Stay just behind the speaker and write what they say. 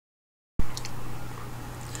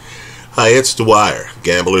Hi, it's Dwyer,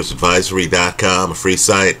 gamblersadvisory.com, a free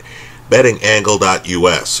site,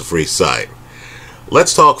 bettingangle.us, a free site.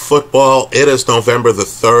 Let's talk football. It is November the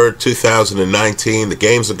 3rd, 2019. The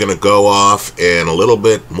games are going to go off in a little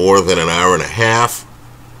bit more than an hour and a half.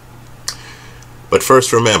 But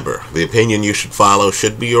first, remember, the opinion you should follow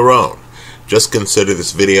should be your own. Just consider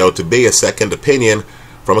this video to be a second opinion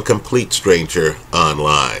from a complete stranger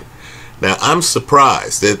online. Now, I'm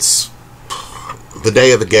surprised. It's the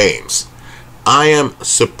day of the games. I am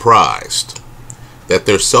surprised that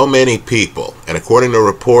there's so many people, and according to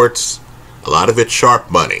reports, a lot of it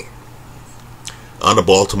sharp money, on the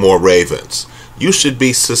Baltimore Ravens. You should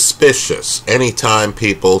be suspicious anytime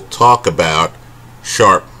people talk about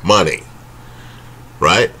sharp money,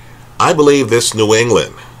 right? I believe this New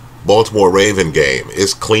England Baltimore Raven game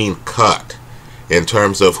is clean cut in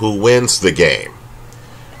terms of who wins the game,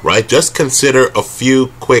 right? Just consider a few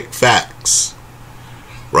quick facts,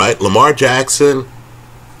 right? Lamar Jackson,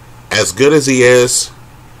 as good as he is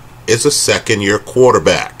a second-year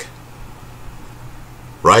quarterback,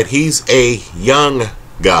 right? He's a young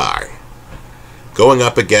guy going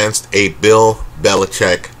up against a Bill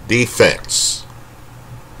Belichick defense,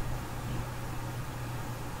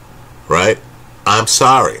 right? I'm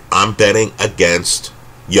sorry, I'm betting against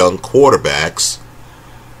young quarterbacks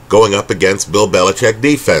going up against Bill Belichick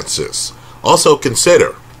defenses. Also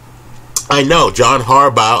consider, I know John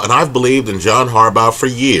Harbaugh, and I've believed in John Harbaugh for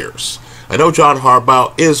years. I know John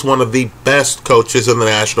Harbaugh is one of the best coaches in the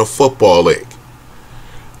National Football League,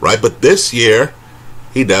 right? But this year,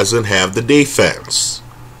 he doesn't have the defense.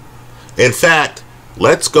 In fact,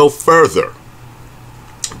 let's go further.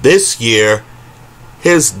 This year,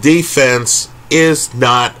 his defense is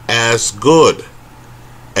not as good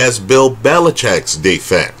as Bill Belichick's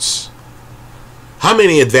defense. How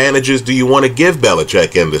many advantages do you want to give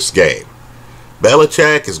Belichick in this game?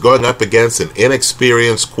 Belichick is going up against an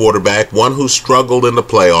inexperienced quarterback, one who struggled in the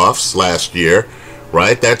playoffs last year,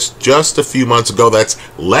 right? That's just a few months ago. That's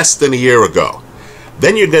less than a year ago.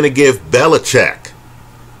 Then you're going to give Belichick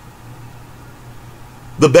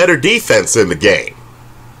the better defense in the game,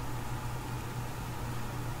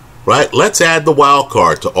 right? Let's add the wild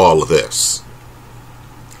card to all of this.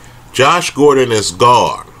 Josh Gordon is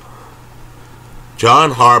gone.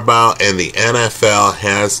 John Harbaugh and the NFL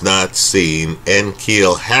has not seen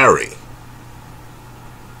N'Keal Harry,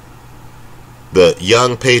 the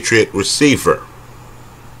young Patriot receiver,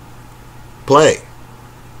 play.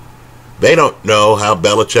 They don't know how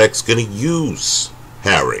Belichick's going to use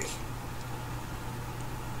Harry.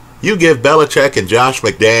 You give Belichick and Josh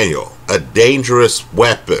McDaniel a dangerous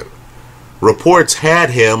weapon. Reports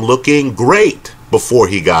had him looking great before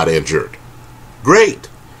he got injured. Great.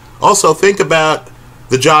 Also, think about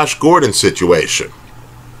the Josh Gordon situation.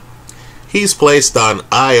 He's placed on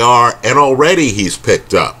IR, and already he's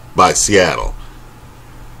picked up by Seattle.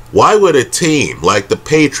 Why would a team like the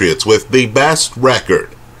Patriots, with the best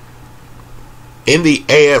record in the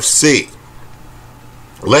AFC,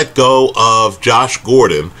 let go of Josh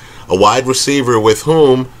Gordon, a wide receiver with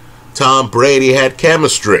whom Tom Brady had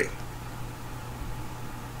chemistry?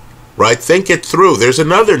 Right? Think it through. There's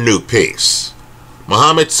another new piece.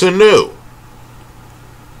 Mohamed Sanu.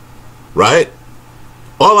 Right?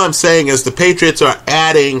 All I'm saying is the Patriots are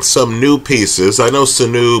adding some new pieces. I know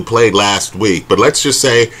Sanu played last week, but let's just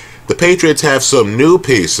say the Patriots have some new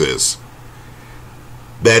pieces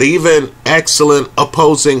that even excellent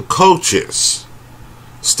opposing coaches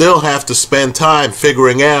still have to spend time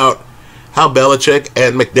figuring out how Belichick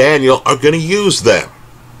and McDaniel are going to use them.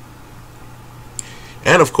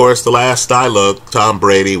 And of course, the last I looked, Tom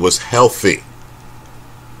Brady was healthy.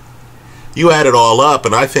 You add it all up,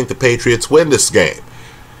 and I think the Patriots win this game.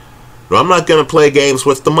 Now, I'm not going to play games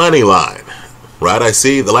with the money line, right? I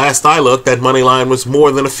see the last I looked, that money line was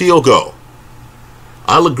more than a field goal.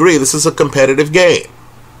 I'll agree, this is a competitive game.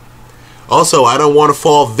 Also, I don't want to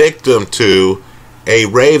fall victim to a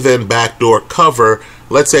Raven backdoor cover.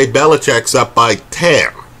 Let's say Belichick's up by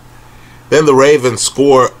 10. Then the Ravens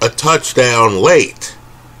score a touchdown late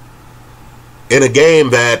in a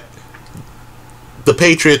game that the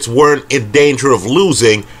Patriots weren't in danger of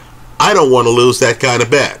losing. I don't want to lose that kind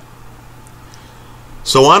of bet.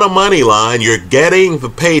 So on a money line, you're getting the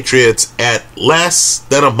Patriots at less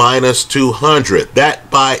than a minus 200. That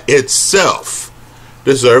by itself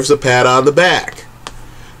deserves a pat on the back.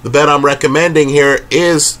 The bet I'm recommending here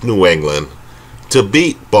is New England to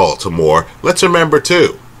beat Baltimore. Let's remember,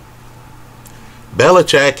 too,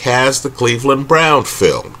 Belichick has the Cleveland Brown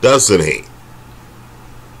film, doesn't he?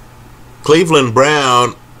 Cleveland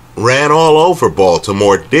Brown ran all over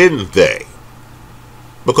Baltimore, didn't they?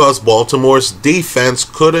 because Baltimore's defense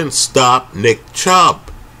couldn't stop Nick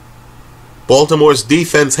Chubb. Baltimore's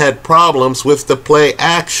defense had problems with the play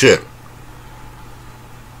action.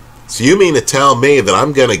 So you mean to tell me that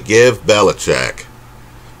I'm going to give Belichick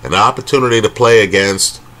an opportunity to play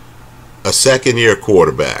against a second-year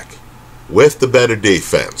quarterback with the better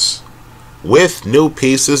defense, with new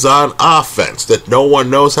pieces on offense that no one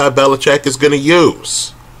knows how Belichick is going to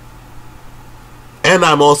use? And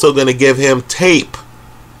I'm also going to give him tape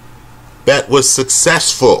that was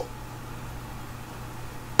successful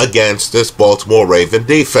against this Baltimore Raven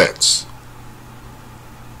defense.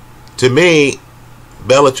 To me,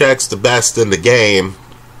 Belichick's the best in the game.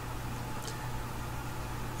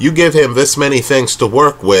 You give him this many things to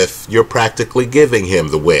work with, you're practically giving him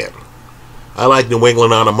the win. I like New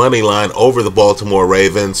England on a money line over the Baltimore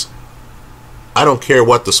Ravens. I don't care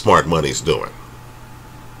what the smart money's doing.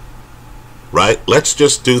 Right? Let's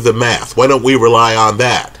just do the math. Why don't we rely on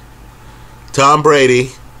that? Tom Brady,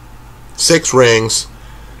 6 rings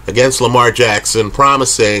against Lamar Jackson,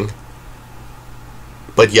 promising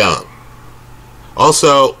but young.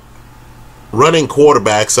 Also, running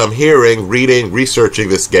quarterbacks, I'm hearing, reading, researching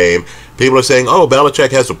this game, people are saying, oh,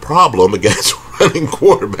 Belichick has a problem against running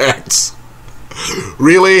quarterbacks.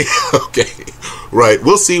 Really? Okay. Right.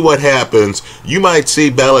 We'll see what happens. You might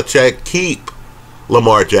see Belichick keep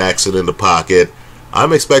Lamar Jackson in the pocket.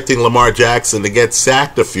 I'm expecting Lamar Jackson to get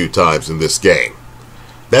sacked a few times in this game.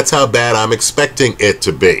 That's how bad I'm expecting it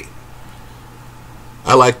to be.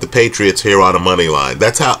 I like the Patriots here on a money line.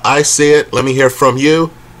 That's how I see it. Let me hear from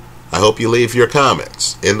you. I hope you leave your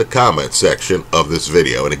comments in the comment section of this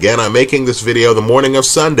video. And again, I'm making this video the morning of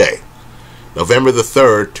Sunday, November the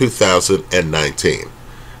 3rd, 2019.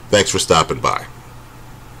 Thanks for stopping by.